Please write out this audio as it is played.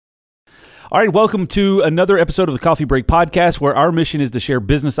All right, welcome to another episode of the Coffee Break Podcast, where our mission is to share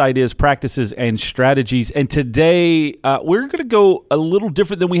business ideas, practices, and strategies. And today, we're going to go a little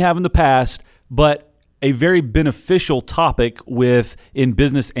different than we have in the past, but a very beneficial topic in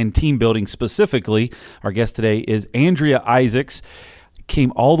business and team building specifically. Our guest today is Andrea Isaacs.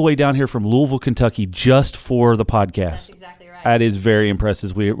 Came all the way down here from Louisville, Kentucky, just for the podcast. That's exactly right. That is very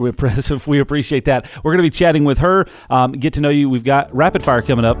impressive. We appreciate that. We're going to be chatting with her, get to know you. We've got rapid fire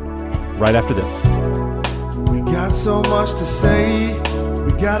coming up right after this. We got so much to say.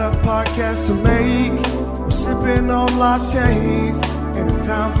 We got a podcast to make. We're sipping on lattes, and it's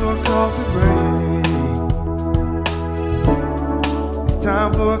time for a coffee break. It's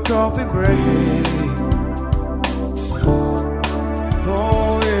time for a coffee break.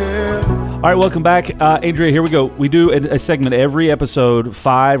 Oh, yeah. All right, welcome back. Andrea, here we go. We do a segment every episode,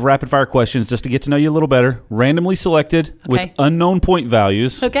 5 rapid-fire questions just to get to know you a little better, randomly selected with unknown point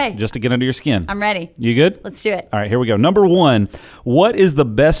values. Okay. Just to get under your skin. I'm ready. You good? Let's do it. All right, here we go. Number 1, what is the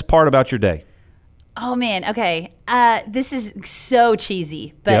best part about your day? Oh, man. Okay. This is so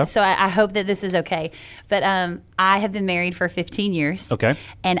cheesy, but Yeah. so I hope that this is okay. But I have been married for 15 years. Okay.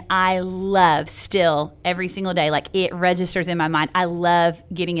 And I love still every single day, like it registers in my mind. I love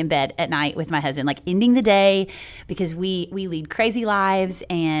getting in bed at night with my husband, like ending the day, because we lead crazy lives.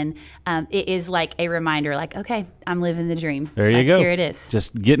 And it is like a reminder, like, okay, I'm living the dream. There you Like, go. Here it is.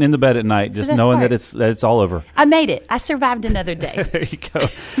 Just getting in the bed at night, just best knowing part. that it's all over. I made it. I survived another day. There you go.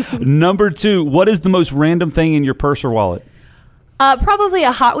 Number 2, what is the most random thing in your purse or wallet? Probably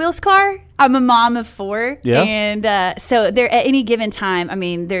a Hot Wheels car. I'm a mom of 4. Yeah. And so there at any given time, I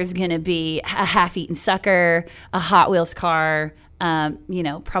mean, there's going to be a half-eaten sucker, a Hot Wheels car,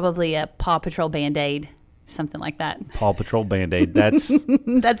 probably a Paw Patrol Band-Aid, something like that. Paw Patrol Band-Aid. That's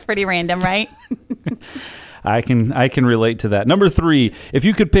That's pretty random, right? I can relate to that. Number 3, if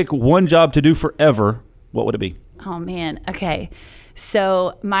you could pick one job to do forever, what would it be? Oh, man. Okay.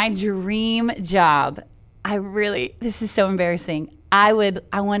 So my dream job, this is so embarrassing. I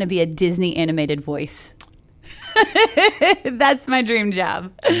want to be a Disney animated voice. That's my dream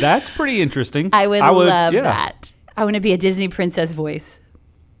job. That's pretty interesting. I would love yeah. that. I want to be a Disney princess voice.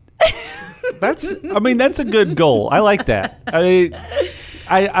 That's a good goal. I like that. I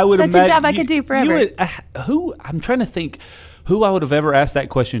would That's imagine a job I could do forever. I'm trying to think who I would have ever asked that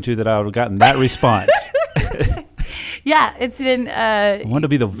question to that I would have gotten that response. Yeah, it's been. I want to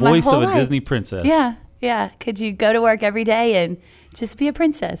be the voice of whole a life. Disney princess. Yeah. Could you go to work every day and just be a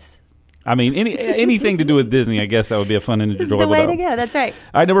princess? I mean, anything to do with Disney, I guess that would be a fun and It's enjoyable the way job. to go. That's right.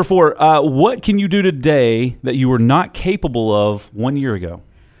 All right, number 4. What can you do today that you were not capable of 1 year ago?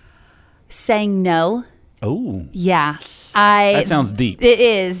 Saying no. Oh, Yeah. that sounds deep. It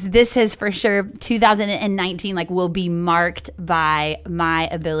is. This has for sure 2019 will be marked by my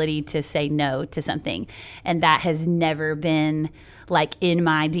ability to say no to something, and that has never been in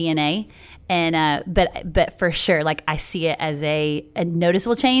my DNA. And but for sure, I see it as a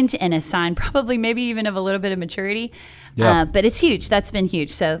noticeable change and a sign, probably maybe even of a little bit of maturity. Yeah. But it's huge. That's been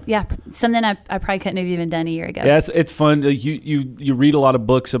huge. So yeah, something I probably couldn't have even done a year ago. Yeah, it's fun. You read a lot of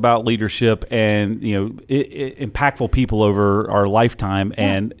books about leadership and impactful people over our lifetime,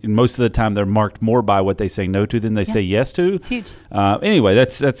 and most of the time they're marked more by what they say no to than they say yes to. It's huge. Anyway,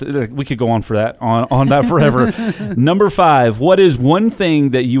 that's we could go on for that on that forever. Number 5, what is one thing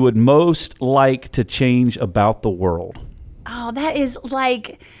that you would most like to change about the world? Oh, that is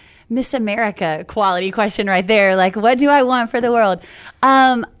Miss America quality question right there. What do I want for the world?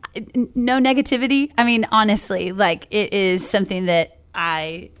 No negativity. I mean, honestly, it is something that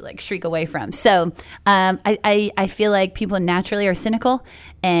I shriek away from. So I feel like people naturally are cynical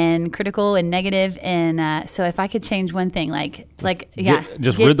and critical and negative, and so if I could change one thing, rid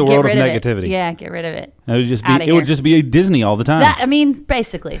the world of negativity. Yeah, get rid of it. It would just be a Disney all the time.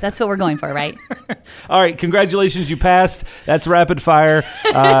 Basically, that's what we're going for, right? All right, congratulations, you passed. That's rapid fire.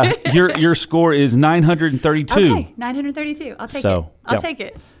 Your score is 932. Okay, 932. I'll take it. I'll take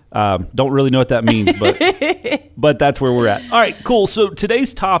it. Don't really know what that means, but that's where we're at. All right, cool. So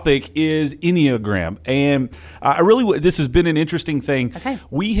today's topic is Enneagram, and this has been an interesting thing. Okay.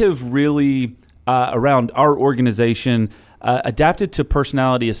 We have really around our organization adapted to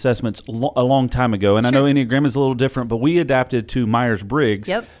personality assessments a long time ago, and I know Enneagram is a little different, but we adapted to Myers-Briggs.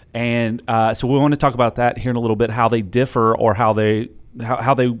 Yep. And so we want to talk about that here in a little bit, how they differ or how they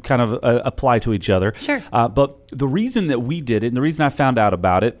kind of apply to each other. Sure. But the reason that we did it, and the reason I found out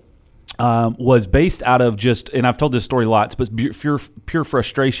about it, was based out of and I've told this story lots, but pure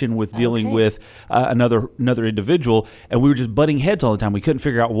frustration with dealing with another individual, and we were just butting heads all the time. We couldn't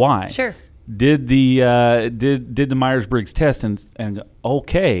figure out why. Sure. did the Myers-Briggs test and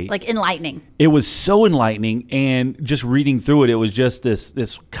okay, Like enlightening. it was so enlightening, and just reading through it was just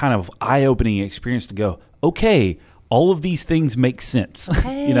this kind of eye-opening experience to go, okay, all of these things make sense.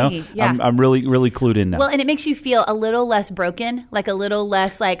 Okay, yeah. I'm really clued in now. Well, and it makes you feel a little less broken, like a little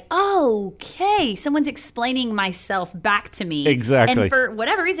less like, oh, okay, someone's explaining myself back to me. Exactly. And for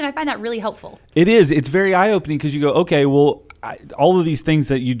whatever reason, I find that really helpful. It is. It's very eye-opening because you go, okay, well, all of these things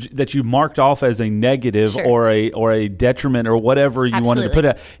that you marked off as a negative Sure. or a detriment or whatever you wanted to put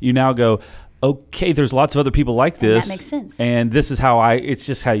it, you now go, okay, there's lots of other people like this. that makes sense. And this is it's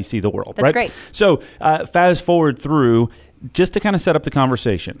just how you see the world. That's right? great. So fast forward through, just to kind of set up the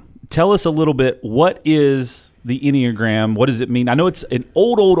conversation. Tell us a little bit, what is the Enneagram? What does it mean? I know it's an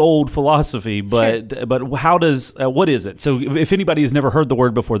old philosophy, but how does what is it? So if anybody has never heard the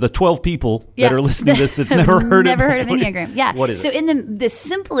word before, the 12 people that are listening to this that's never heard never heard of before. Enneagram. Yeah. What is so it? in the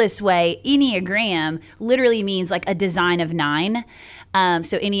simplest way, Enneagram literally means like a design of 9.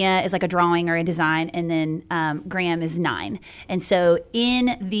 So Ennea is like a drawing or a design, and then gram is 9. And so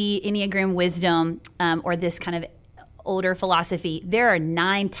in the Enneagram wisdom, or this kind of older philosophy, there are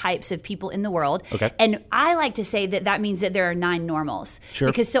 9 types of people in the world. Okay. And I like to say that means that there are 9 normals. Sure.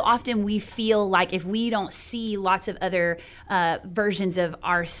 Because so often we feel like if we don't see lots of other versions of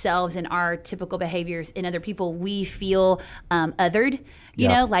ourselves and our typical behaviors in other people, we feel othered. You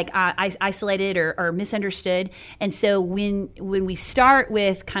know, like isolated or misunderstood. And so when we start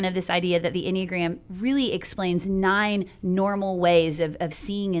with kind of this idea that the Enneagram really explains 9 normal ways of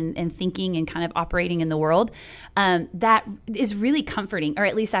seeing and thinking and kind of operating in the world, that is really comforting, or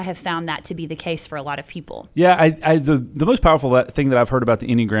at least I have found that to be the case for a lot of people. Yeah, the most powerful thing that I've heard about the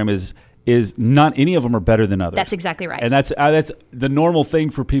Enneagram is not any of them are better than others. That's exactly right. And that's the normal thing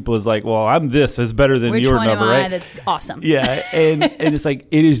for people is like, well, I'm this is better than Which your one number, am I? right? That's awesome. Yeah, and it's like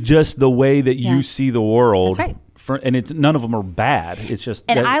it is just the way that you see the world. That's right. And it's none of them are bad. It's just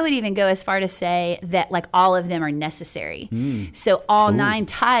And I would even go as far to say that like all of them are necessary. So all 9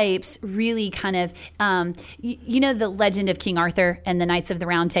 types really kind of, you know, the legend of King Arthur and the Knights of the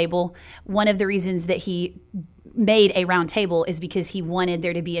Round Table. One of the reasons that he made a round table is because he wanted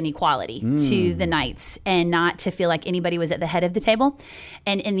there to be an equality to the knights and not to feel like anybody was at the head of the table.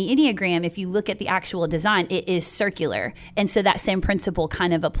 And in the Enneagram, if you look at the actual design, it is circular. And so that same principle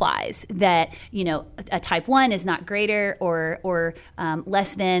kind of applies, that, you know, a type 1 is not greater or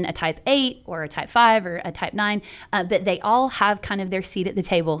less than a type 8 or a type 5 or a type 9, but they all have kind of their seat at the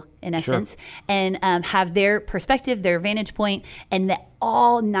table in essence, and have their perspective, their vantage point, and that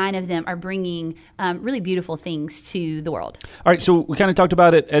all 9 of them are bringing really beautiful things to the world. All right, so we kind of talked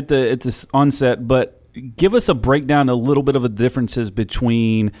about it at this onset, but give us a breakdown, a little bit of the differences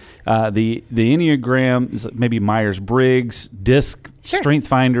between the Enneagram, maybe Myers-Briggs, DISC, Strength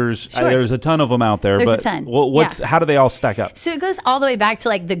Finders. There's a ton of them out there. There's but a ton. How do they all stack up? So it goes all the way back to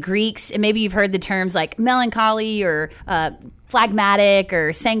like the Greeks, and maybe you've heard the terms like melancholy or phlegmatic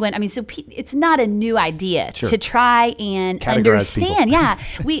or sanguine. I mean, so it's not a new idea to try and Categorize understand.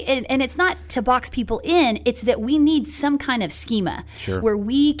 people. Yeah, and it's not to box people in. It's that we need some kind of schema where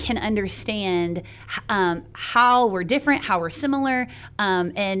we can understand how we're different, how we're similar,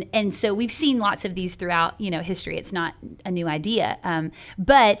 and so we've seen lots of these throughout history. It's not a new idea,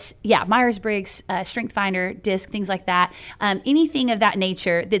 but yeah, Myers-Briggs, Strength Finder, DISC, things like that. Anything of that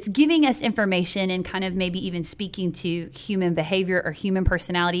nature that's giving us information and kind of maybe even speaking to human behavior or human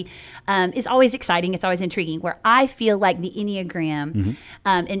personality is always exciting. It's always intriguing. Where I feel like the Enneagram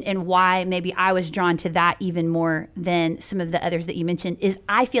and why maybe I was drawn to that even more than some of the others that you mentioned is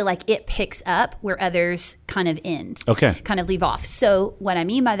I feel like it picks up where others kind of end, kind of leave off. So what I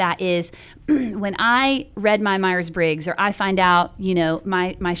mean by that is when I read my Myers-Briggs or I find out,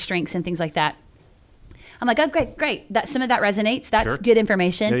 my strengths and things like that, I'm like, oh, great. That some of that resonates. That's good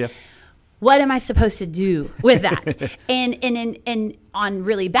information. Yeah. What am I supposed to do with that? and on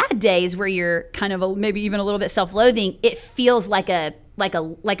really bad days where you're kind of maybe even a little bit self-loathing, it feels like a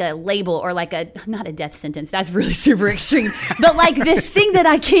label or like not a death sentence. That's really super extreme, but like this thing that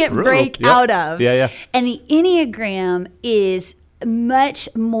I can't break out of. Yeah. And the Enneagram is much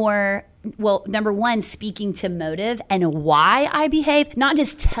more, well, number one, speaking to motive and why I behave, not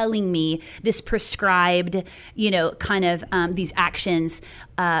just telling me this prescribed, kind of these actions,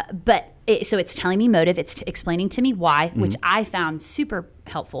 but so it's telling me motive, it's explaining to me why, which I found super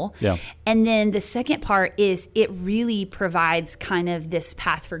helpful. Yeah. And then the second part is it really provides kind of this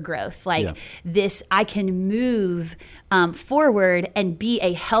path for growth. Like this, I can move forward and be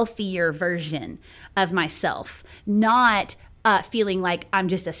a healthier version of myself, not feeling like I'm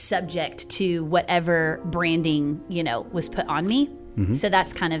just a subject to whatever branding, was put on me. So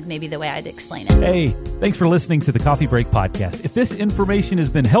that's kind of maybe the way I'd explain it. Hey, thanks for listening to the Coffee Break Podcast. If this information has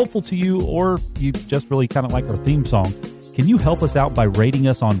been helpful to you, or you just really kind of like our theme song, can you help us out by rating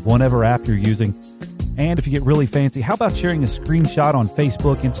us on whatever app you're using? And if you get really fancy, how about sharing a screenshot on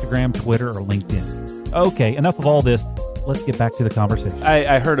Facebook, Instagram, Twitter, or LinkedIn? Okay, enough of all this. Let's get back to the conversation.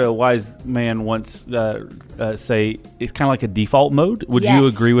 I heard a wise man once say it's kind of like a default mode. Would you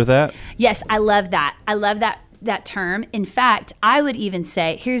agree with that? Yes, I love that. I love that term. In fact, I would even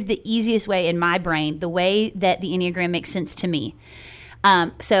say, here's the easiest way in my brain, the way that the Enneagram makes sense to me.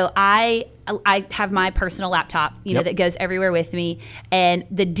 So I have my personal laptop, that goes everywhere with me, and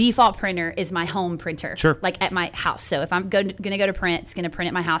the default printer is my home printer, like at my house. So if I'm going to go to print, it's going to print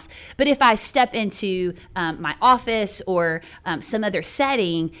at my house. But if I step into my office or some other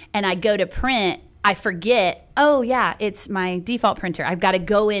setting and I go to print, I forget, it's my default printer. I've got to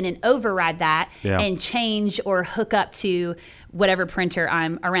go in and override that and change or hook up to whatever printer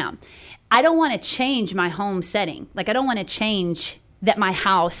I'm around. I don't want to change my home setting. Like, I don't want to change that my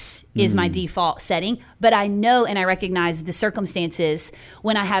house is my default setting, but I know and I recognize the circumstances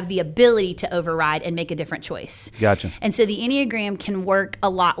when I have the ability to override and make a different choice. Gotcha. And so the Enneagram can work a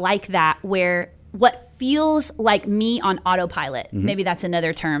lot like that, where what feels like me on autopilot, maybe that's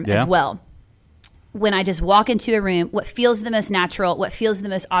another term as well. When I just walk into a room, what feels the most natural, what feels the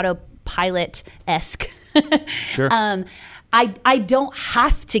most autopilot-esque, I don't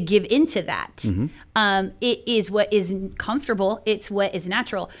have to give into that. It is what is comfortable. It's what is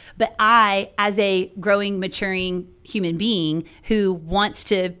natural. But I, as a growing, maturing human being who wants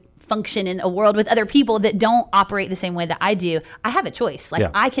to function in a world with other people that don't operate the same way that I do, I have a choice.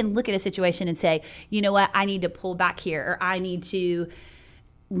 Like, I can look at a situation and say, you know what, I need to pull back here, or I need to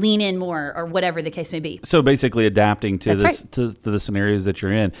lean in more, or whatever the case may be. So basically adapting to to the scenarios that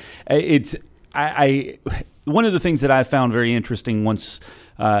you're in. It's one of the things that I found very interesting once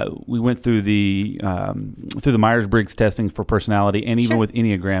we went through the Myers-Briggs testing for personality, and even with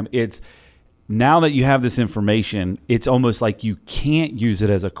Enneagram, it's now that you have this information, it's almost like you can't use it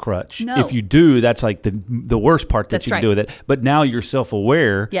as a crutch. No. If you do, that's like the worst part that you can do with it. But now you're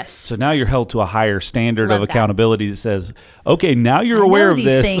self-aware. Yes. So now you're held to a higher standard of accountability that says, okay, now you're aware of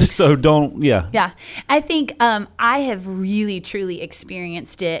this, things. so don't, Yeah. I think I have really, truly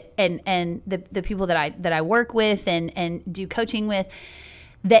experienced it, and the people that I work with and do coaching with,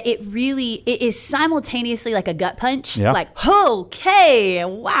 that it is simultaneously like a gut punch, like, okay,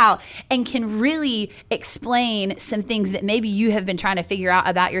 wow, and can really explain some things that maybe you have been trying to figure out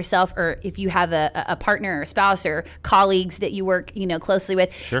about yourself, or if you have a partner or a spouse or colleagues that you work closely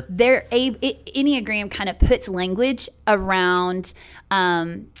with. Enneagram kind of puts language around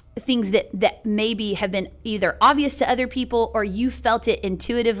things that maybe have been either obvious to other people, or you felt it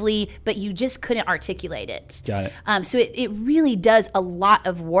intuitively, but you just couldn't articulate it. Got it. So it really does a lot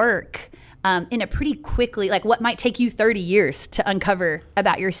of work in a pretty quickly, like what might take you 30 years to uncover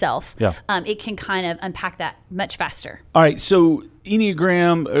about yourself. It can kind of unpack that much faster. All right, so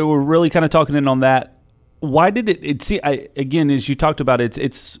Enneagram, we're really kind of talking in on that. Why did it see, again, as you talked about,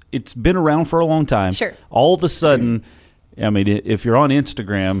 it's been around for a long time. All of a sudden, I mean, if you're on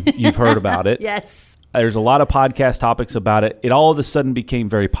Instagram, you've heard about it. Yes. There's a lot of podcast topics about it. It all of a sudden became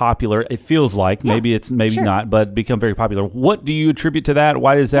very popular. It feels like maybe it's not, but become very popular. What do you attribute to that?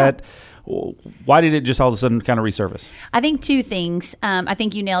 Why is that? Why did it just all of a sudden kind of resurface? I think two things. I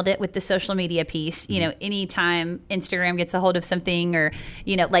think you nailed it with the social media piece. Anytime Instagram gets a hold of something, or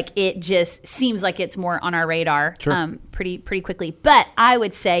like, it just seems like it's more on our radar pretty quickly. But I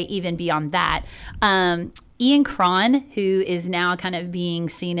would say even beyond that, Ian Cron, who is now kind of being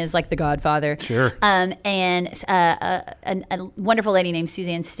seen as like the Godfather, and a wonderful lady named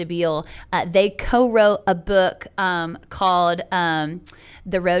Suzanne Stabile, they co-wrote a book called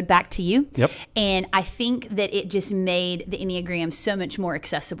The Road Back to You. And I think that it just made the Enneagram so much more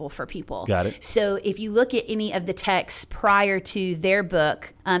accessible for people. Got it. So if you look at any of the texts prior to their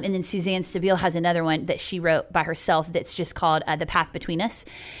book, and then Suzanne Stabile has another one that she wrote by herself that's just called The Path Between Us.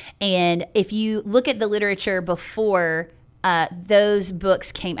 And if you look at the literature before those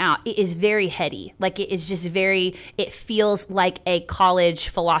books came out, it is very heady. Like, it is just it feels like a college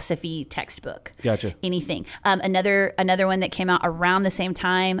philosophy textbook. Gotcha. Anything. Another one that came out around the same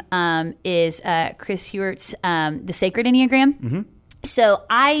time is Chris Hewart's The Sacred Enneagram. So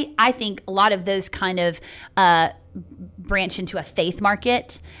I think a lot of those kind of branch into a faith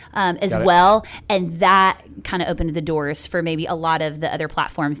market as well. And that kind of opened the doors for maybe a lot of the other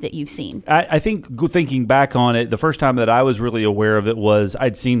platforms that you've seen. I think thinking back on it, the first time that I was really aware of it was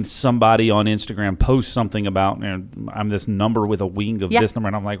I'd seen somebody on Instagram post something about, I'm this number with a wing of this number.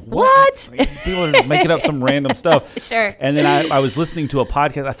 And I'm like, what? People are making up some random stuff. Sure. And then I was listening to a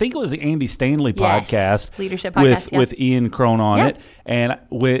podcast. I think it was the Andy Stanley podcast. Leadership podcast. With Ian Crone on it. And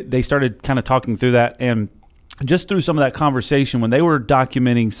they started kind of talking through that. And just through some of that conversation, when they were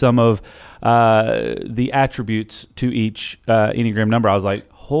documenting some of the attributes to each Enneagram number, I was like,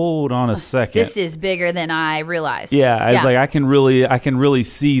 hold on a second. This is bigger than I realized. Yeah, I was like, I can really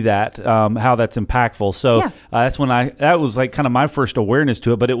see that, how that's impactful. So that's when that was like kind of my first awareness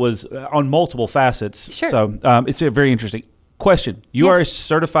to it, but it was on multiple facets. Sure. So it's very interesting. Question. You are a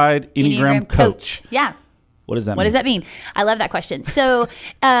certified Enneagram coach. Yeah. What does that mean? What does that mean? I love that question. So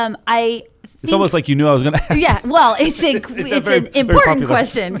it's almost like you knew I was going to ask. Yeah, well, it's an important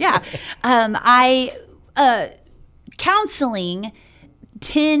question. Yeah. Counseling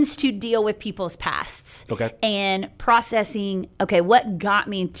tends to deal with people's pasts. Okay. And processing, what got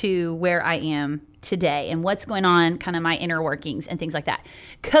me to where I am today and what's going on, kind of my inner workings and things like that.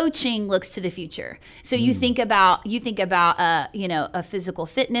 Coaching looks to the future. So you think about a physical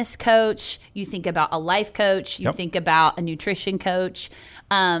fitness coach, you think about a life coach, you think about a nutrition coach.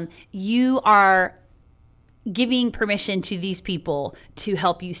 You are giving permission to these people to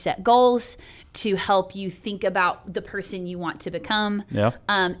help you set goals, to help you think about the person you want to become. Yeah.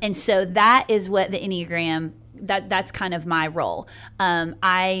 And so that is what the Enneagram, that's kind of my role.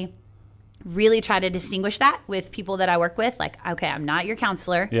 I really try to distinguish that with people that I work with. Like, okay, I'm not your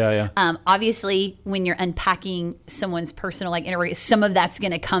counselor. Yeah. Obviously, when you're unpacking someone's personal inner work, some of that's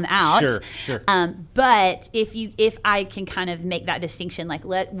going to come out. Sure. But if I can kind of make that distinction, like,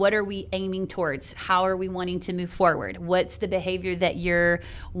 what are we aiming towards? How are we wanting to move forward? What's the behavior that you're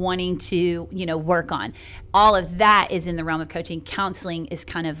wanting to, work on? All of that is in the realm of coaching. Counseling is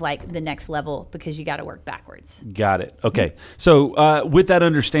kind of like the next level because you got to work backwards. Got it. Okay. So with that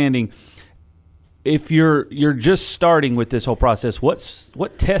understanding, if you're just starting with this whole process,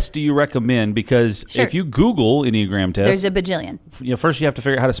 what test do you recommend? Because if you Google Enneagram test, there's a bajillion. First you have to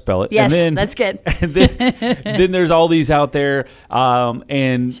figure out how to spell it. Yes, and then, that's good. And then there's all these out there,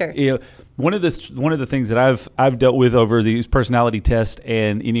 and one of the things that I've dealt with over these personality tests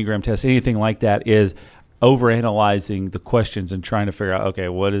and Enneagram tests, anything like that, is overanalyzing the questions and trying to figure out,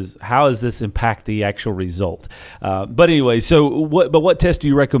 how does this impact the actual result? But anyway, so what test do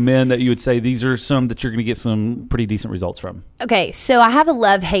you recommend that you would say these are some that you're going to get some pretty decent results from? Okay, so I have a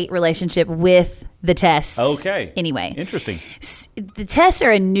love-hate relationship with the tests. Okay. Anyway. Interesting. The tests are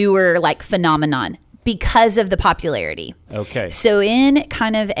a newer phenomenon because of the popularity. Okay. So in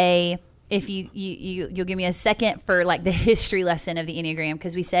kind of if you'll give me a second for the history lesson of the Enneagram,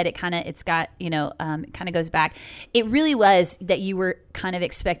 because we said it kind of goes back. It really was that you were kind of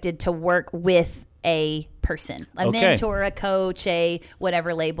expected to work with a person, a mentor, a coach, a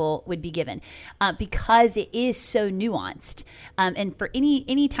whatever label would be given, because it is so nuanced. And for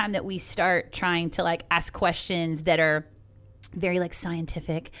any time that we start trying to ask questions that are very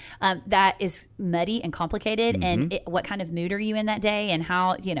scientific, that is muddy and complicated. And what kind of mood are you in that day, and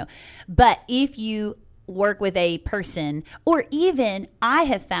how, but if you work with a person, or even I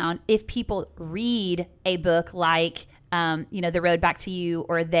have found if people read a book like The Road Back to You,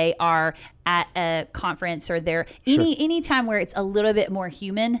 or they are at a conference, or they're any time where it's a little bit more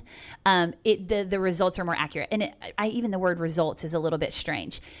human, the results are more accurate. And even the word results is a little bit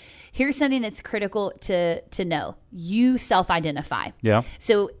strange. Here's something that's critical to know. You self-identify. Yeah.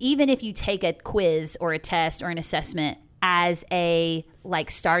 So even if you take a quiz or a test or an assessment as a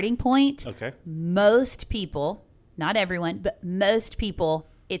starting point, most people, not everyone, but most people,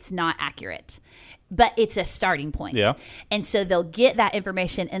 it's not accurate. But it's a starting point. Yeah. And so they'll get that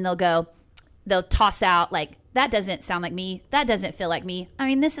information and they'll toss out that doesn't sound like me. That doesn't feel like me. I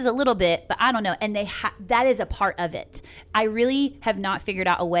mean, this is a little bit, but I don't know. And that is a part of it. I really have not figured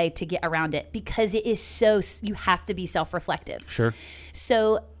out a way to get around it, because it is you have to be self-reflective. Sure.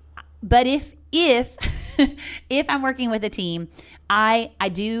 So, but if if I'm working with a team, I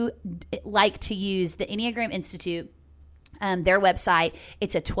do like to use the Enneagram Institute. Their website.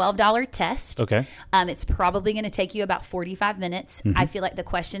 It's a $12 test. Okay. It's probably going to take you about 45 minutes. I feel like the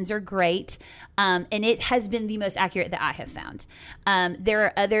questions are great. And it has been the most accurate that I have found.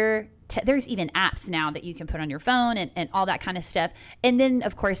 There are there's even apps now that you can put on your phone and all that kind of stuff. And then,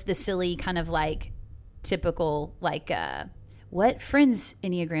 of course, the silly kind of typical what friends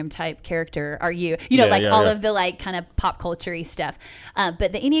Enneagram type character are you? You know, all of the like kind of pop culture-y stuff.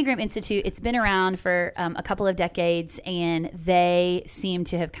 But the Enneagram Institute, it's been around for a couple of decades, and they seem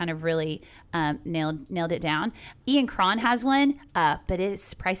to have kind of really nailed it down. Ian Cron has one, but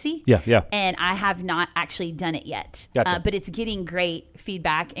it's pricey. Yeah. And I have not actually done it yet. Gotcha. But it's getting great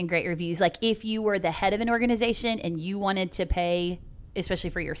feedback and great reviews. Like if you were the head of an organization and you wanted to pay, especially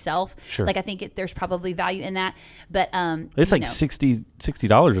for yourself. Sure. Like I think there's probably value in that, but it's like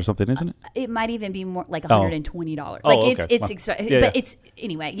 $60 or something, isn't it? It might even be more like $120. Oh, like okay. It's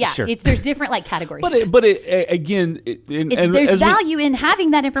anyway. Yeah, Sure. there's different like categories. But There's value in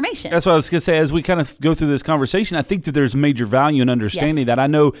having that information. That's what I was going to say. As we kind of go through this conversation, I think that there's major value in understanding that. I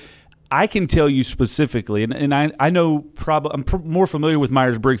know I can tell you specifically, and I know I'm more familiar with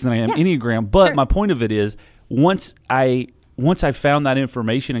Myers-Briggs than I am Enneagram. But my point of it is, once I found that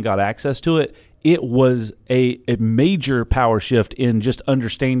information and got access to it, it was a major power shift in just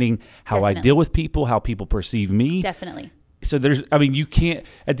understanding how I deal with people, how people perceive me. Definitely. So you can't,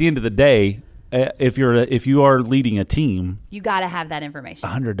 at the end of the day, if you are leading a team, you got to have that information.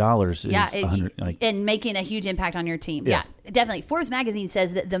 $100 is and making a huge impact on your team. Yeah, definitely. Forbes magazine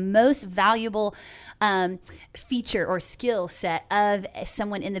says that the most valuable feature or skill set of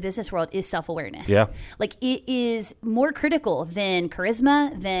someone in the business world is self-awareness. Yeah, like it is more critical than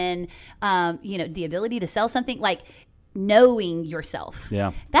charisma, than the ability to sell something. Like knowing yourself.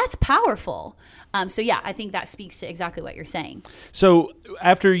 Yeah, that's powerful. I think that speaks to exactly what you're saying. So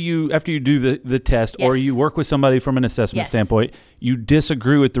after you do the test, or you work with somebody from an assessment standpoint, you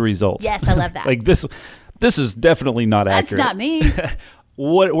disagree with the results. Yes, I love that. Like this is definitely not accurate. That's not me.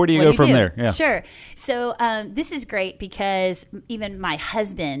 Where do you go from there? Yeah. Sure. So this is great because even my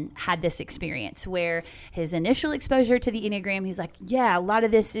husband had this experience where his initial exposure to the Enneagram, he's like, yeah, a lot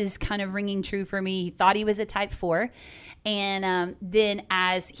of this is kind of ringing true for me. He thought he was a type 4. And then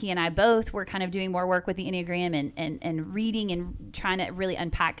as he and I both were kind of doing more work with the Enneagram and reading and trying to really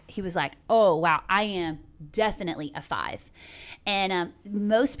unpack, he was like, oh, wow, I am definitely a 5. And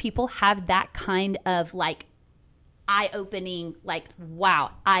most people have that kind of like eye-opening, like,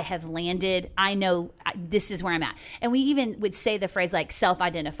 wow, I have landed. I know this is where I'm at. And we even would say the phrase like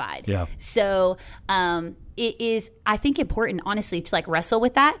self-identified. Yeah. So it is, I think, important, honestly, to like wrestle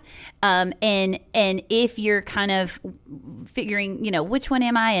with that. And if you're kind of figuring, which one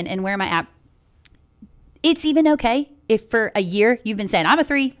am I and where am I at, it's even okay if for a year you've been saying, I'm a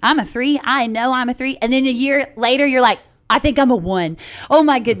 3, I know I'm a 3. And then a year later, you're like, I think I'm a 1. Oh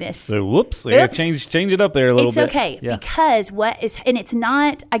my goodness. So whoops. Yeah, change it up there a little bit. It's okay because and it's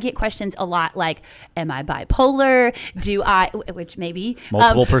not, I get questions a lot like, am I bipolar? Which maybe.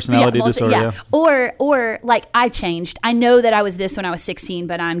 Multiple personality disorder. Yeah. Or like I changed. I know that I was this when I was 16,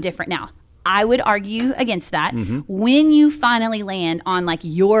 but I'm different now. I would argue against that. Mm-hmm. When you finally land on like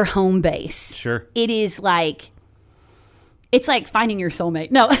your home base. Sure. It is like, it's like finding your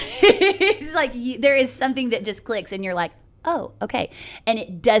soulmate. No, it's like there is something that just clicks and you're like, oh, okay. And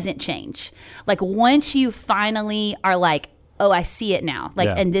it doesn't change. Like once you finally are like, oh, I see it now. Like,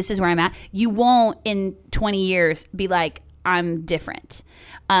 and this is where I'm at. You won't in 20 years be like, I'm different.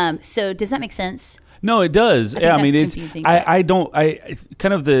 So does that make sense? No, it does. I mean, it's confusing. I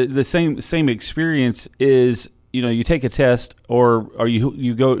kind of the same experience is, you take a test or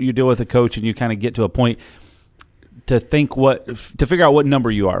you deal with a coach and you kind of get to a point to figure out what number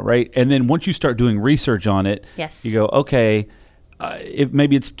you are, right? And then once you start doing research on it, you go, okay,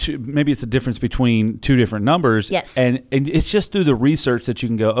 maybe it's a difference between two different numbers. Yes. And it's just through the research that you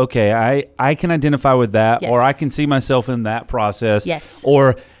can go, okay, I can identify with that, or I can see myself in that process. Yes.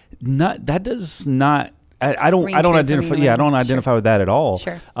 Or not, that does not. I don't identify. Yeah, I don't identify with that at all.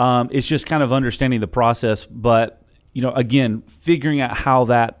 Sure. It's just kind of understanding the process, but again, figuring out how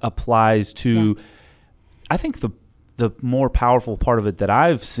that applies to. Yeah. I think the more powerful part of it that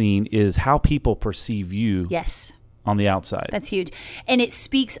I've seen is how people perceive you. Yes. On the outside. That's huge. And it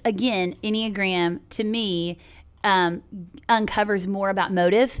speaks, again, Enneagram, to me, uncovers more about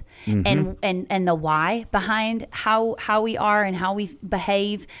motive and the why behind how we are and how we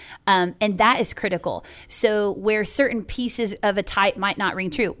behave. And that is critical. So where certain pieces of a type might not ring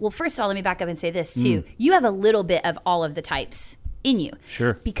true. Well, first of all, let me back up and say this, too. You have a little bit of all of the types in you.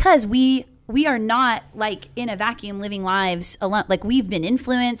 Sure. Because we are not like in a vacuum living lives alone. Like we've been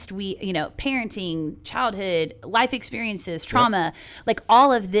influenced, parenting, childhood, life experiences, trauma, like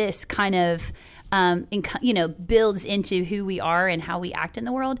all of this kind of, builds into who we are and how we act in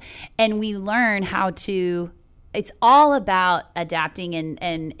the world. And we learn how to it's all about adapting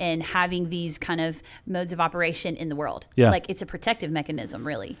and having these kind of modes of operation in the world. Yeah. Like it's a protective mechanism,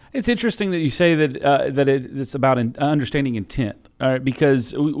 really. It's interesting that you say that it's about understanding intent. All right,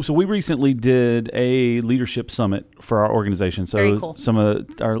 because we recently did a leadership summit for our organization. So Very cool. Some of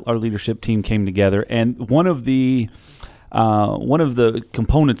our leadership team came together, and one of the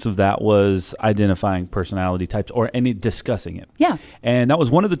components of that was identifying personality types and discussing it. Yeah. And that was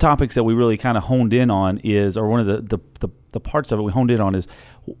one of the topics that we really kind of honed in on or one of the parts of it we honed in on is,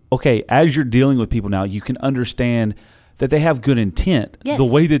 okay, as you're dealing with people now, you can understand that they have good intent. Yes. The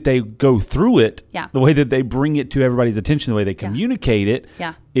way that they go through it, Yeah. the way that they bring it to everybody's attention, the way they communicate it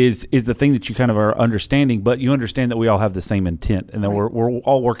Yeah. is the thing that you kind of are understanding, but you understand that we all have the same intent and that we're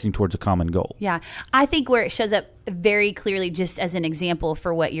all working towards a common goal. Yeah. I think where it shows up very clearly, just as an example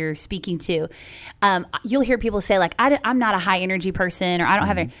for what you're speaking to, you'll hear people say, like, I'm not a high energy person, or I don't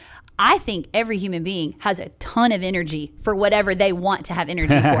have any. I think every human being has a ton of energy for whatever they want to have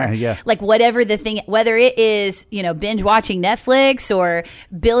energy for. Yeah. Like whatever the thing, whether it is, binge watching Netflix or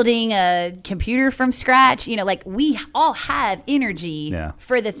building a computer from scratch, like we all have energy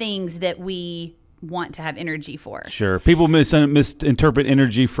for the things that we want to have energy for. Sure. People misinterpret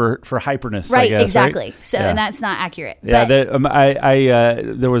energy for hyperness. Right, I guess, exactly. Right? So, and that's not accurate. Yeah,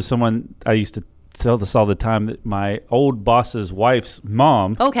 But, there was someone I used to tell this all the time, that my old boss's wife's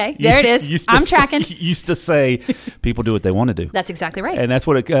mom. Okay, there it is. I'm tracking. Used to say, people do what they want to do. That's exactly right. And that's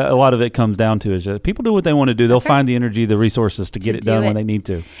what a lot of it comes down to is that people do what they want to do. They'll find the energy, the resources to get it done when they need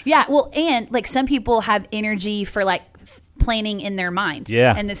to. Yeah, well, and like some people have energy for like planning in their mind.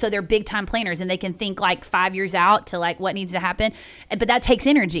 Yeah. And so they're big time planners and they can think like 5 years out to like what needs to happen. But that takes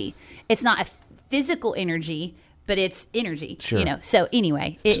energy. It's not a physical energy, but it's energy. Sure. So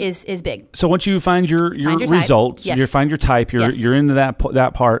anyway, it is big. So once you find your results, yes. you find your type, you're into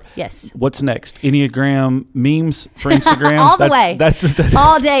that part. Yes. What's next? Enneagram memes for Instagram? All the way. That's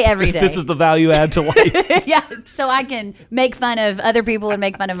all day, every day. This is the value add to life. Yeah. So I can make fun of other people and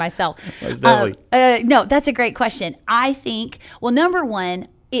make fun of myself. No, that's a great question. I think, well, number one,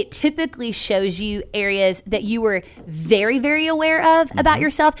 it typically shows you areas that you were very, very aware of about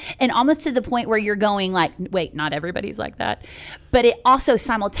yourself, and almost to the point where you're going like, wait, not everybody's like that. But it also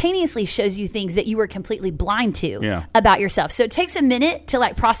simultaneously shows you things that you were completely blind to about yourself. So it takes a minute to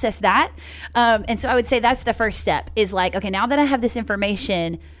like process that. And so I would say that's the first step is like, okay, now that I have this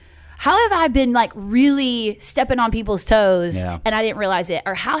information, how have I been like really stepping on people's toes and I didn't realize it?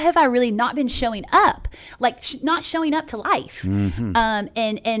 Or how have I really not been showing up, like not showing up to life?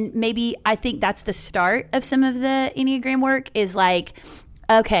 And maybe I think that's the start of some of the Enneagram work is like,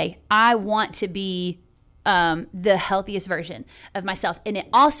 okay, I want to be the healthiest version of myself. And it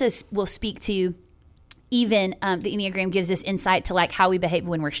also will speak to even the Enneagram gives us insight to like how we behave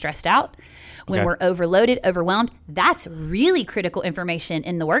when we're stressed out, when we're overloaded, overwhelmed. That's really critical information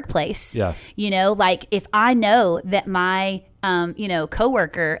in the workplace. Yeah. Like if I know that my,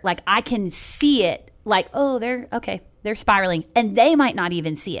 coworker, like I can see it like, oh, they're spiraling and they might not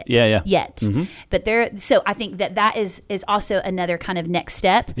even see it yet. But so I think that is also another kind of next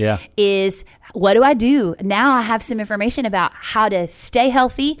step is what do I do? Now I have some information about how to stay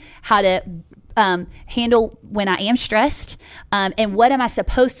healthy, how to handle when I am stressed, and what am I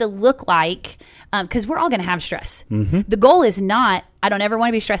supposed to look like? Because we're all going to have stress. The goal is not, I don't ever want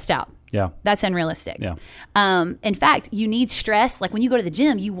to be stressed out. Yeah. That's unrealistic. Yeah. In fact, you need stress. Like when you go to the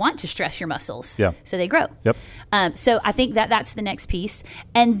gym, you want to stress your muscles so they grow. Yep. So I think that's the next piece.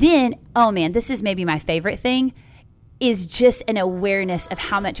 And then, oh man, this is maybe my favorite thing, is just an awareness of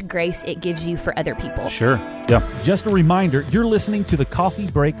how much grace it gives you for other people. Sure. Yeah. Just a reminder, you're listening to the Coffee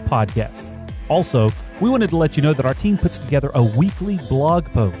Break Podcast. Also, we wanted to let you know that our team puts together a weekly blog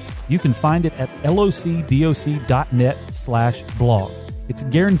post. You can find it at locdoc.net/blog. It's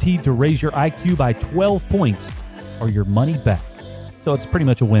guaranteed to raise your IQ by 12 points or your money back. So it's pretty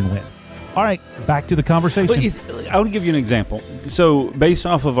much a win-win. All right, back to the conversation. I want to give you an example. So based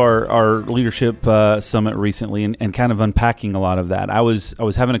off of our leadership summit recently and kind of unpacking a lot of that, I was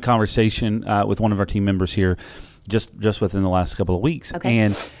having a conversation with one of our team members here just within the last couple of weeks. Okay.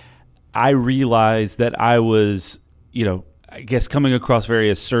 And I realized that I was, I guess coming across very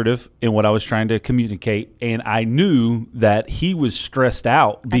assertive in what I was trying to communicate. And I knew that he was stressed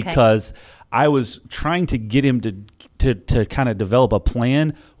out because I was trying to get him to kind of develop a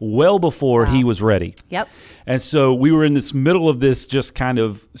plan well before he was ready. Yep. And so we were in this middle of this just kind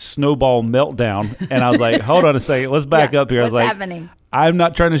of snowball meltdown. And I was like, hold on a second, let's back up here. I was What's like, happening? I'm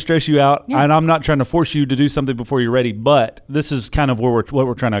not trying to stress you out, and I'm not trying to force you to do something before you're ready, but this is kind of what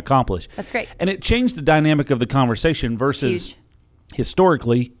we're trying to accomplish. That's great. And it changed the dynamic of the conversation versus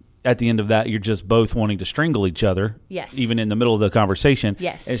historically, at the end of that, you're just both wanting to strangle each other. Yes. Even in the middle of the conversation.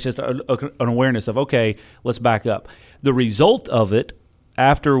 Yes. It's just an awareness of, okay, let's back up. The result of it,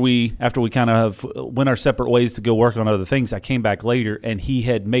 after we kind of went our separate ways to go work on other things, I came back later and he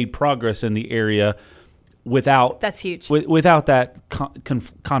had made progress in the area without That's huge. Without that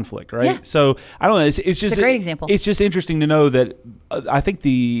conflict, right? Yeah. So I don't know. It's just a great example. It's just interesting to know that I think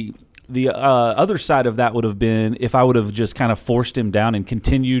the other side of that would have been if I would have just kind of forced him down and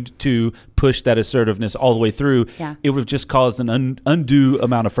continued to push that assertiveness all the way through. Yeah. It would have just caused an undue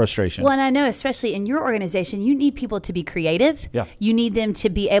amount of frustration. Well, and I know, especially in your organization, you need people to be creative. Yeah. You need them to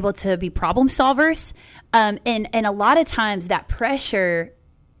be able to be problem solvers. And a lot of times that pressure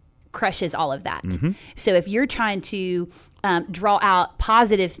crushes all of that. Mm-hmm. So if you're trying to draw out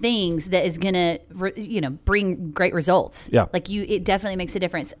positive things that is going to, bring great results. Yeah. Like it definitely makes a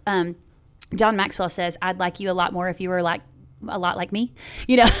difference. John Maxwell says, I'd like you a lot more if you were a lot like me.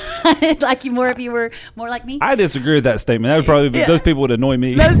 I'd like you more if you were more like me. I disagree with that statement. That would probably be, those people would annoy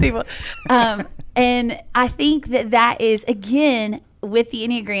me. Those people. And I think that is, again, with the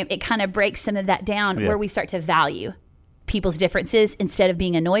Enneagram, it kind of breaks some of that down where we start to value people's differences instead of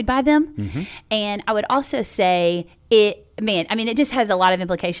being annoyed by them. Mm-hmm. And I would also say it just has a lot of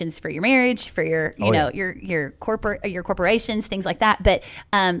implications for your marriage, for your, your corporations, things like that. But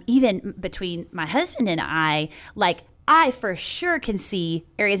even between my husband and I for sure can see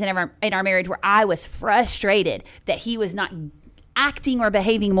areas in our marriage where I was frustrated that he was not acting or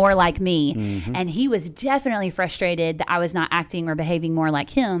behaving more like me. Mm-hmm. And he was definitely frustrated that I was not acting or behaving more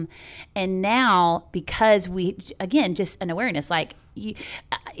like him. And now, because again, just an awareness,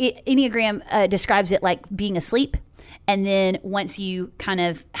 Enneagram describes it like being asleep. And then once you kind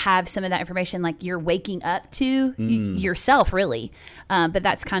of have some of that information, like you're waking up to yourself, really. But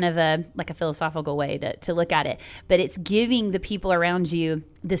that's kind of a philosophical way to look at it. But it's giving the people around you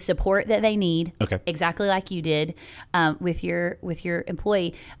the support that they need, exactly like you did with your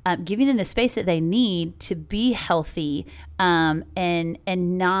employee, giving them the space that they need to be healthy, and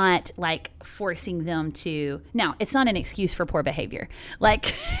not like forcing them to. Now, it's not an excuse for poor behavior,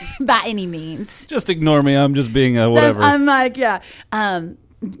 like by any means. Just ignore me. I'm just being whatever. I'm like, yeah.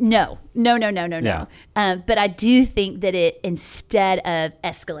 No. But I do think that instead of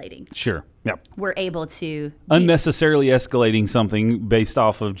escalating, sure. Yep. we're able to unnecessarily escalating something based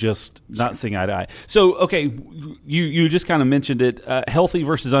off of just not seeing eye to eye. So, okay, you just kind of mentioned it, healthy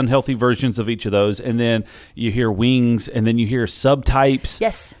versus unhealthy versions of each of those, and then you hear wings, and then you hear subtypes.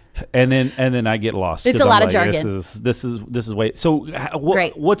 Yes. And then I get lost. It's a lot of jargon. This is way. So,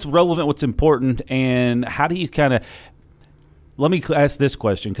 what's relevant? What's important? And how do you kind of? Let me ask this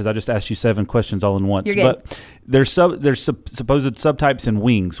question because I just asked you 7 questions all in once. You're good. But there's supposed subtypes and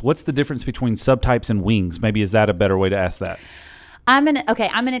wings. What's the difference between subtypes and wings? Maybe is that a better way to ask that? I'm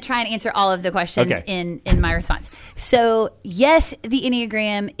gonna try and answer all of the questions in my response. So yes, the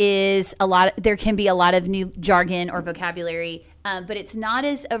Enneagram is there can be a lot of new jargon or vocabulary, but it's not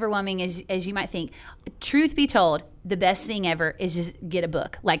as overwhelming as you might think. Truth be told, the best thing ever is just get a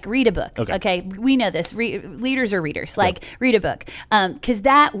book, like read a book. Okay, we know this. Leaders are readers. Read a book, because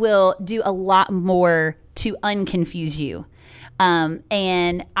that will do a lot more to unconfuse you.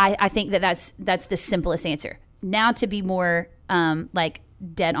 And I think that's the simplest answer. Now to be more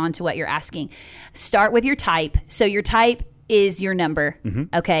dead on to what you're asking, start with your type. So your type is your number,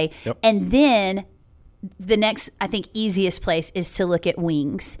 okay? Yep. And then the next, I think, easiest place is to look at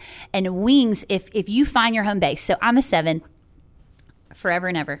wings. And wings, if you find your home base, so I'm a 7, forever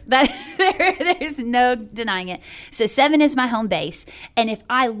and ever. There's no denying it. So 7 is my home base. And if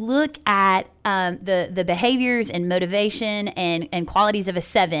I look at the behaviors and motivation and qualities of a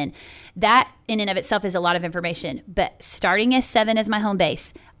 7, that in and of itself is a lot of information. But starting as 7 as my home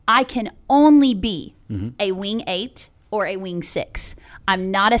base, I can only be a wing 8 or a wing 6.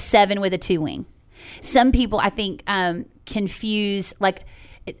 I'm not a 7 with a 2 wing. Some people, I think, confuse,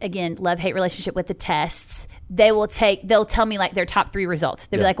 again, love-hate relationship with the tests. They'll tell me their top 3 results.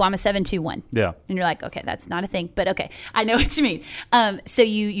 They'll be like, well, I'm a 7-2-1. Yeah. And you're like, okay, that's not a thing, but okay, I know what you mean. So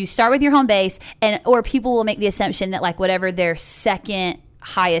you start with your home base, or people will make the assumption that whatever their second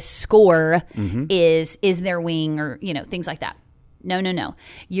highest score is their wing, or things like that. No.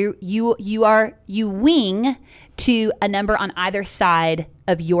 You wing to a number on either side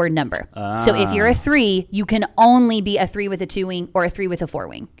of your number. So if you're a 3, you can only be a 3 with a 2 wing or a 3 with a 4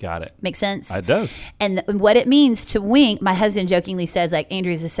 wing. Got it. Make sense? It does. And what it means to wing, my husband jokingly says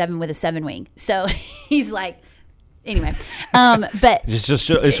Andrew's a 7 with a 7 wing. So he's like, anyway, but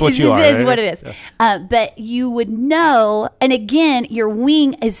it's what you are. It's what it is. Yeah. But you would know, and again, your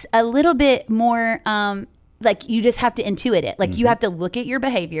wing is a little bit more like you just have to intuit it. Like you have to look at your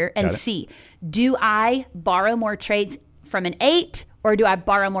behavior and Got it. see, do I borrow more traits from an 8 or do I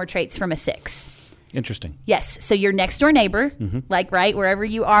borrow more traits from a 6? Interesting. Yes. So your next door neighbor, like right wherever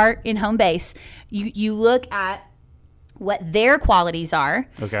you are in home base, you look at what their qualities are.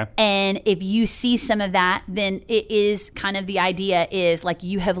 Okay. And if you see some of that, then it is kind of the idea is like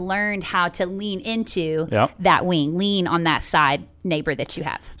you have learned how to lean into Yep. that wing, lean on that side neighbor that you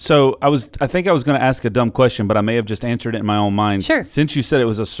have. So I think I was going to ask a dumb question, but I may have just answered it in my own mind. Sure. Since you said it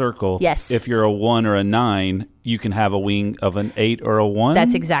was a circle, Yes. if you're a 1 or a 9, you can have a wing of an 8 or a 1.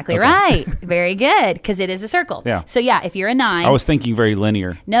 That's exactly right. Very good, because it is a circle. Yeah. So yeah, if you're a 9, I was thinking very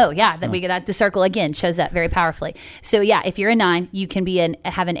linear. no, yeah, that we get that the circle again shows up very powerfully. So yeah, if you're a 9, you can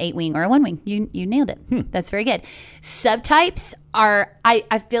have an 8 wing or a 1 wing. You nailed it. That's very good. Subtypes are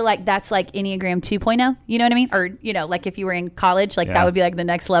I feel like that's like Enneagram 2.0. You know what I mean? Or like if you were in college, like Yeah. that would be like the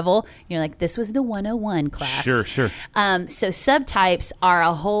next level. Like this was the 101 class. Sure. So subtypes are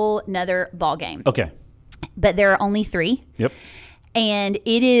a whole nother ball game. Okay. But there are only 3. Yep. And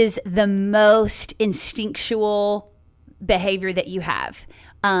it is the most instinctual behavior that you have.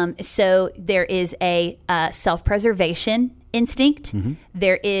 So there is a self-preservation instinct.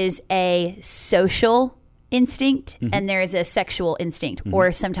 There is a social instinct, and there is a sexual instinct,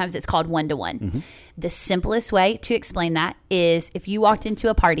 or sometimes it's called one-to-one. The simplest way to explain that is if you walked into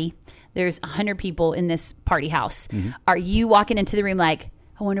a party, there's 100 people in this party house. Are you walking into the room like,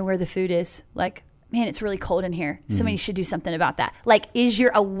 I wonder where the food is? Like, man, it's really cold in here. Somebody should do something about that. Like, is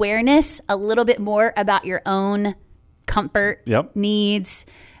your awareness a little bit more about your own comfort, Yep. needs?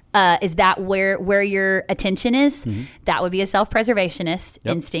 Is that where your attention is? That would be a self-preservationist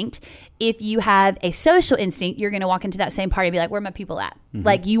instinct. If you have a social instinct, you're going to walk into that same party and be like, where are my people at?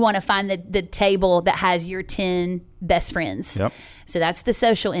 Like you want to find the table that has your 10 best friends. Yep. So that's the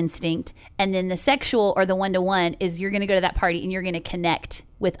social instinct. And then the sexual or the one-to-one is you're going to go to that party and you're going to connect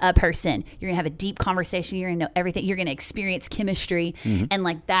with a person. You're going to have a deep conversation. You're going to know everything. You're going to experience chemistry. And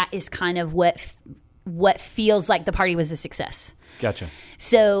like that is kind of what feels like the party was a success. Gotcha.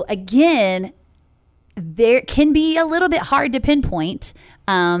 So again, there can be a little bit hard to pinpoint.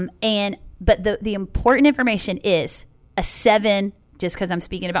 But the important information is a 7, just because I'm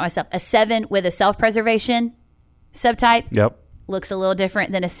speaking about myself, a 7 with a self-preservation subtype Yep. looks a little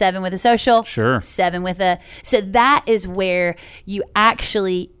different than a 7 with a social. Sure. 7 with a, so that is where you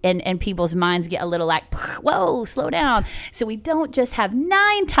actually, and people's minds get a little like, whoa, slow down. So we don't just have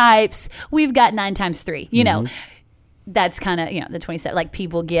 9 types, we've got 9 times 3, that's kind of, the 27, like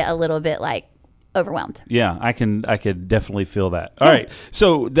people get a little bit like overwhelmed. Yeah, I could definitely feel that. All right.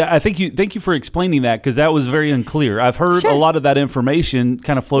 So thank you for explaining that, because that was very unclear. I've heard Sure. a lot of that information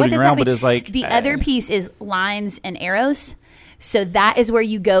kind of What floating does that around, mean? but it's like the other piece is lines and arrows. So that is where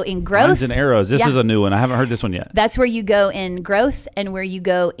you go in growth. lines and arrows. This Yeah. is a new one. I haven't heard this one yet. That's where you go in growth and where you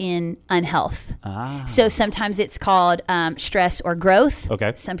go in unhealth. So sometimes it's called stress or growth.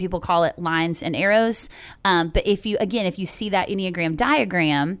 Okay. Some people call it lines and arrows. But if you see that Enneagram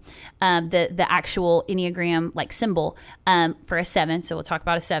diagram, the actual Enneagram like symbol for a 7, so we'll talk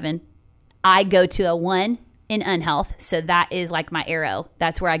about a 7, I go to a 1 in unhealth. So that is like my arrow.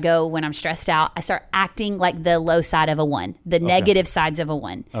 That's where I go when I'm stressed out. I start acting like the low side of a 1, the negative sides of a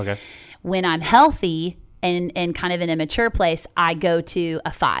 1. Okay. When I'm healthy and kind of in a mature place, I go to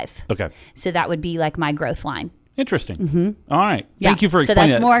a 5. Okay. So that would be like my growth line. Interesting. All right. Thank Yeah. you for So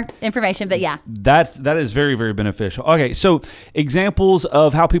explaining that's that. more information, but yeah. That is very, very beneficial. Okay, so examples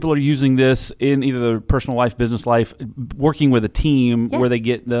of how people are using this in either their personal life, business life, working with a team where they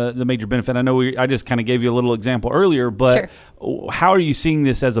get the major benefit. I know I just kind of gave you a little example earlier, but how are you seeing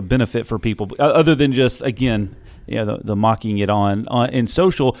this as a benefit for people other than just, again, the mocking it on in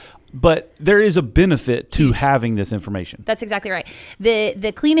social? But there is a benefit to having this information. That's exactly right.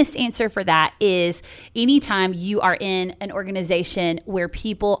 The cleanest answer for that is anytime you are in an organization where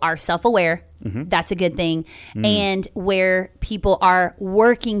people are self-aware, that's a good thing, and where people are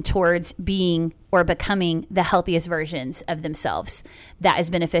working towards being or becoming the healthiest versions of themselves, that is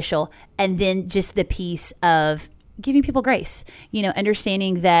beneficial. And then just the piece of giving people grace,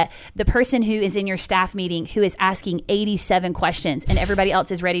 understanding that the person who is in your staff meeting who is asking 87 questions and everybody else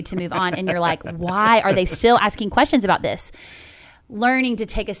is ready to move on, and you're like, why are they still asking questions about this? Learning to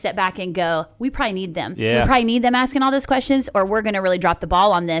take a step back and go, we probably need them. Yeah. We probably need them asking all those questions, or we're going to really drop the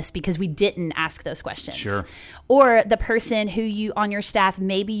ball on this because we didn't ask those questions. Sure. Or the person who you on your staff,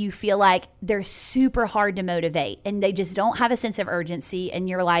 maybe you feel like they're super hard to motivate and they just don't have a sense of urgency, and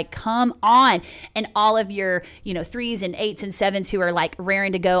you're like, come on. And all of your 3s and 8s and 7s who are like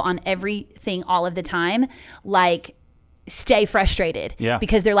raring to go on everything all of the time, like stay frustrated Yeah.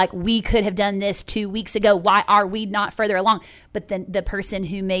 because they're like, we could have done this 2 weeks ago. Why are we not further along? But then the person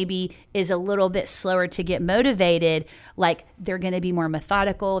who maybe is a little bit slower to get motivated, like they're going to be more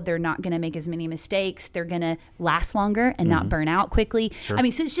methodical. They're not going to make as many mistakes. They're going to last longer and not burn out quickly. Sure. I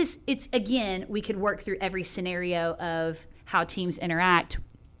mean, so it's again, we could work through every scenario of how teams interact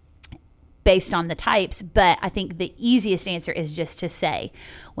based on the types, but I think the easiest answer is just to say,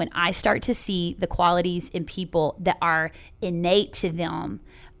 when I start to see the qualities in people that are innate to them,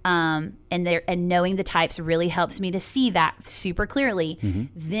 and knowing the types really helps me to see that super clearly,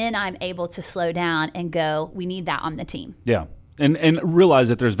 then I'm able to slow down and go, we need that on the team. Yeah. And realize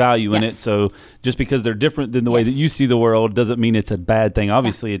that there's value in it. Yes. So just because they're different than the way that you see the world doesn't mean it's a bad thing.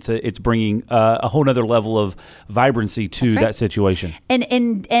 Obviously, it's bringing a whole other level of vibrancy to that situation.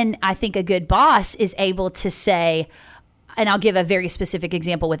 And I think a good boss is able to say, and I'll give a very specific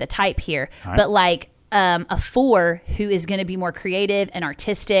example with a type here, but like a 4 who is going to be more creative and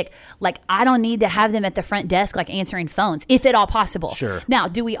artistic, like I don't need to have them at the front desk like answering phones, if at all possible. Sure. Now,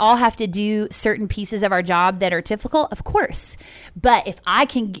 do we all have to do certain pieces of our job that are difficult? Of course. But if I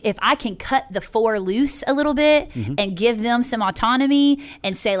can cut the 4 loose a little bit and give them some autonomy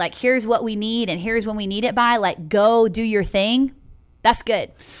and say like, here's what we need and here's when we need it by, like go do your thing. That's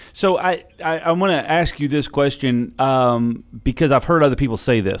good. So I want to ask you this question because I've heard other people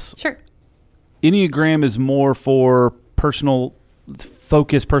say this. Sure. Enneagram is more for personal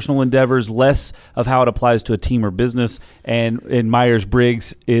focus, personal endeavors, less of how it applies to a team or business, and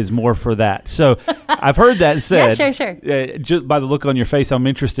Myers-Briggs is more for that. So I've heard that said. Yeah, sure. Just by the look on your face, I'm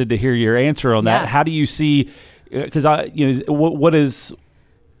interested to hear your answer on that. Yeah. How do you see? Because what is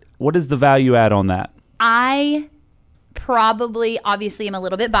the value add on that? I probably, obviously, am a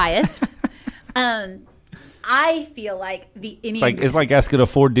little bit biased. I feel like the Enneagram. It's like asking a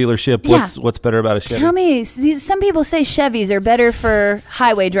Ford dealership what's better about a Chevy. Tell me, some people say Chevys are better for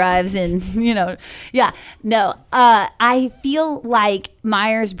highway drives and, I feel like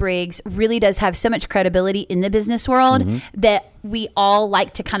Myers-Briggs really does have so much credibility in the business world that we all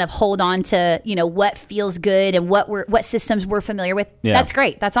like to kind of hold on to, what feels good and what systems we're familiar with. Yeah. That's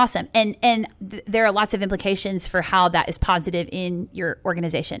great. That's awesome. And there are lots of implications for how that is positive in your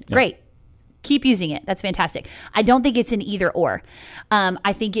organization. Yeah. Great. Keep using it. That's fantastic. I don't think it's an either or.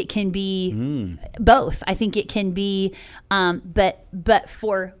 I think it can be both. I think it can be, but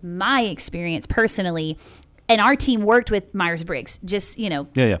for my experience personally, and our team worked with Myers-Briggs, just,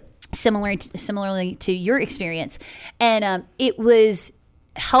 similarly to your experience. And it was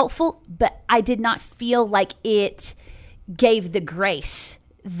helpful, but I did not feel like it gave the grace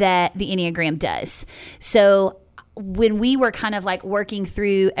that the Enneagram does. So when we were kind of like working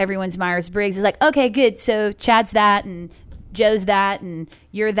through everyone's Myers-Briggs, it's like, okay, good. So Chad's that and Joe's that and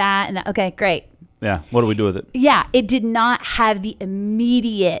you're that. And that. Okay, great. Yeah. What do we do with it? Yeah. It did not have the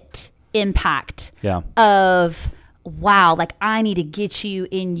immediate impact of, wow, like I need to get you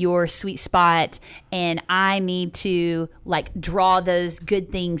in your sweet spot and I need to like draw those good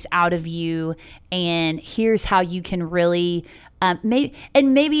things out of you. And here's how you can really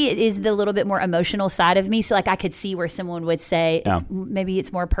maybe it is the little bit more emotional side of me. So like I could see where someone would say maybe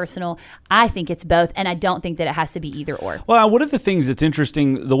it's more personal. I think it's both, and I don't think that it has to be either or. Well, one of the things that's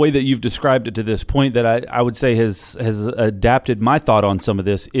interesting, the way that you've described it to this point, that I would say has adapted my thought on some of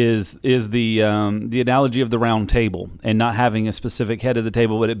this is the analogy of the round table and not having a specific head of the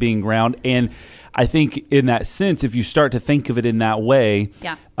table, but it being round. And I think in that sense, if you start to think of it in that way,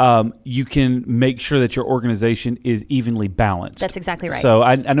 you can make sure that your organization is evenly balanced. That's exactly right. So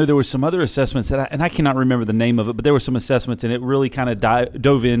I know there were some other assessments that I cannot remember the name of it, but there were some assessments and it really kind of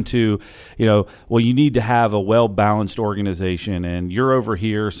dove into, you need to have a well-balanced organization and you're over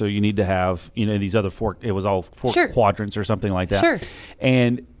here, so you need to have, these other four quadrants or something like that. Sure.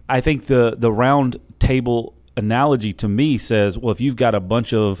 And I think the round table analogy to me says, well, if you've got a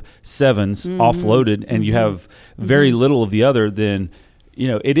bunch of 7s offloaded and you have very little of the other, then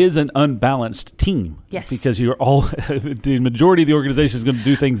it is an unbalanced team. Yes. Because you're all the majority of the organization is going to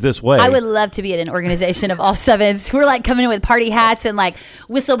do things this way. I would love to be at an organization of all 7s who are like coming in with party hats and like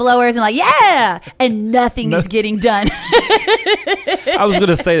whistleblowers and like, and nothing is getting done. I was going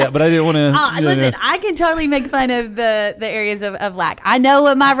to say that, but I didn't want to. Listen, I can totally make fun of the areas of lack. I know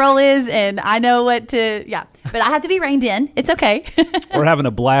what my role is and I know what to, but I have to be reined in. It's okay. We're having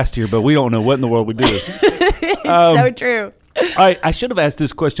a blast here, but we don't know what in the world we do. It's so true. I should have asked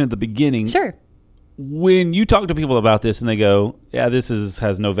this question at the beginning. Sure. When you talk to people about this and they go, this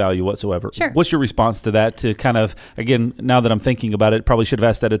has no value whatsoever. Sure. What's your response to that? To kind of, again, now that I'm thinking about it, probably should have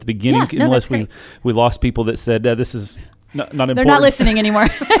asked that at the beginning, unless we lost people that said, this is not important. They're not listening anymore.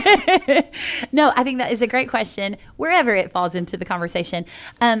 No, I think that is a great question, wherever it falls into the conversation.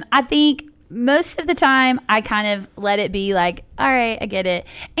 I think most of the time I kind of let it be like, all right, I get it.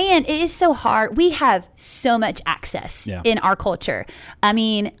 And it is so hard. We have so much access in our culture. I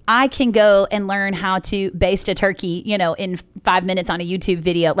mean, I can go and learn how to baste a turkey, in 5 minutes on a YouTube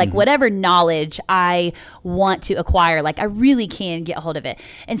video, like whatever knowledge I want to acquire, like I really can get a hold of it.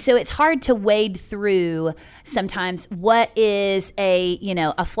 And so it's hard to wade through sometimes what is a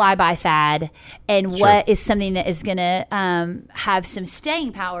flyby fad and what is something that is going to have some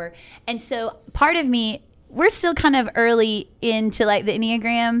staying power. And so part of me, we're still kind of early into like the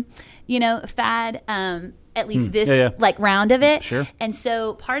Enneagram, fad, at least this like round of it. Sure. And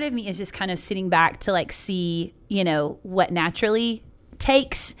so part of me is just kind of sitting back to like see, what naturally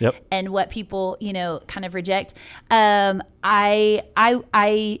takes and what people, kind of reject. I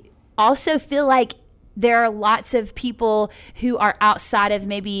also feel like there are lots of people who are outside of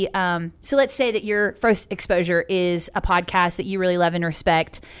maybe, so let's say that your first exposure is a podcast that you really love and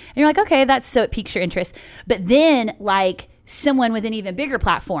respect. And you're like, okay, so it piques your interest. But then like someone with an even bigger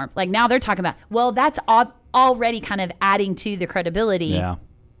platform, like now they're talking about, well, that's already kind of adding to the credibility. Yeah.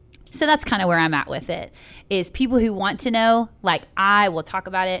 So that's kind of where I'm at with it, is people who want to know, like I will talk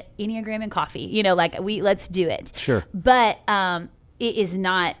about it, Enneagram and coffee, let's do it. Sure. But, it is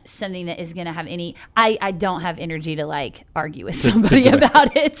not something that is going to have any, I don't have energy to like argue with somebody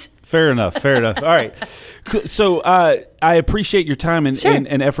about it. Fair enough. All right. So I appreciate your time and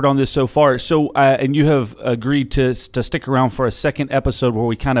effort on this so far. So and you have agreed to stick around for a second episode where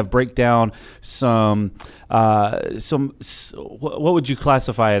we kind of break down some what would you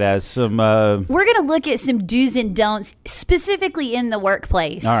classify it as? We're going to look at some do's and don'ts specifically in the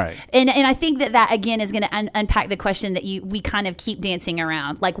workplace. All right. And I think that again is going to unpack the question that we kind of keep dancing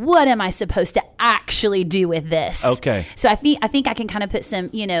around. Like, what am I supposed to actually do with this? Okay. So I think I can kind of put some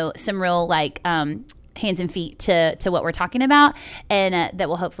real like hands and feet to what we're talking about, and that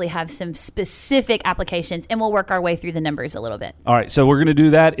will hopefully have some specific applications, and we'll work our way through the numbers a little bit. All right, so we're going to do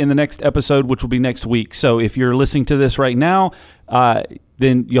that in the next episode, which will be next week. So if you're listening to this right now,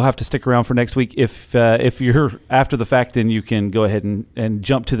 then you'll have to stick around for next week. If you're after the fact, then you can go ahead and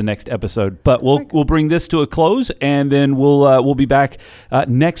jump to the next episode. But we'll bring this to a close, and then we'll be back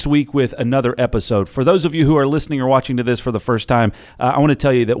next week with another episode. For those of you who are listening or watching to this for the first time, I want to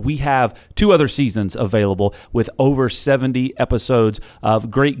tell you that we have 2 other seasons available with over 70 episodes of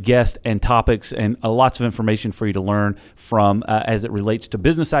great guests and topics, and lots of information for you to learn from as it relates to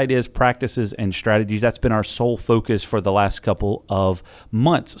business ideas, practices, and strategies. That's been our sole focus for the last couple of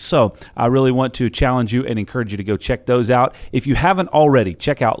months. So I really want to challenge you and encourage you to go check those out. If you haven't already,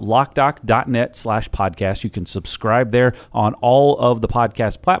 check out lockdoc.net/podcast. You can subscribe there on all of the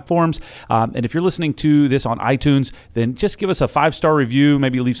podcast platforms. And if you're listening to this on iTunes, then just give us a 5-star review,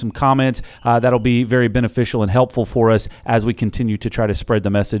 maybe leave some comments. That'll be very beneficial and helpful for us as we continue to try to spread the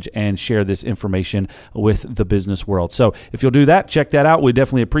message and share this information with the business world. So if you'll do that, check that out. We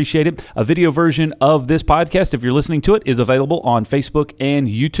definitely appreciate it. A video version of this podcast, if you're listening to it, is available on Facebook and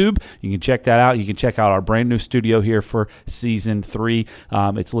YouTube. You can check that out. You can check out our brand new studio here for season 3.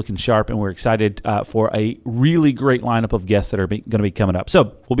 It's looking sharp, and we're excited for a really great lineup of guests that are going to be coming up.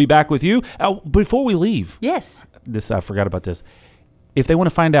 So we'll be back with you. Before we leave, yes, I forgot about this. If they want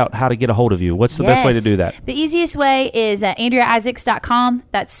to find out how to get a hold of you, what's the best way to do that? The easiest way is AndreaIsaacs.com.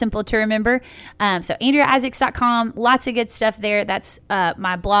 That's simple to remember. So AndreaIsaacs.com, lots of good stuff there. That's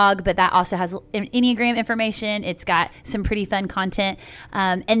my blog, but that also has Enneagram information. It's got some pretty fun content.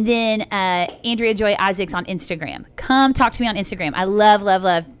 And then Andrea Joy Isaacs on Instagram. Come talk to me on Instagram. I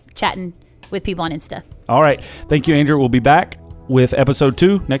love chatting with people on Insta. All right. Thank you, Andrea. We'll be back with episode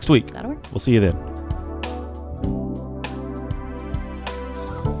 2 next week. That'll work. We'll see you then.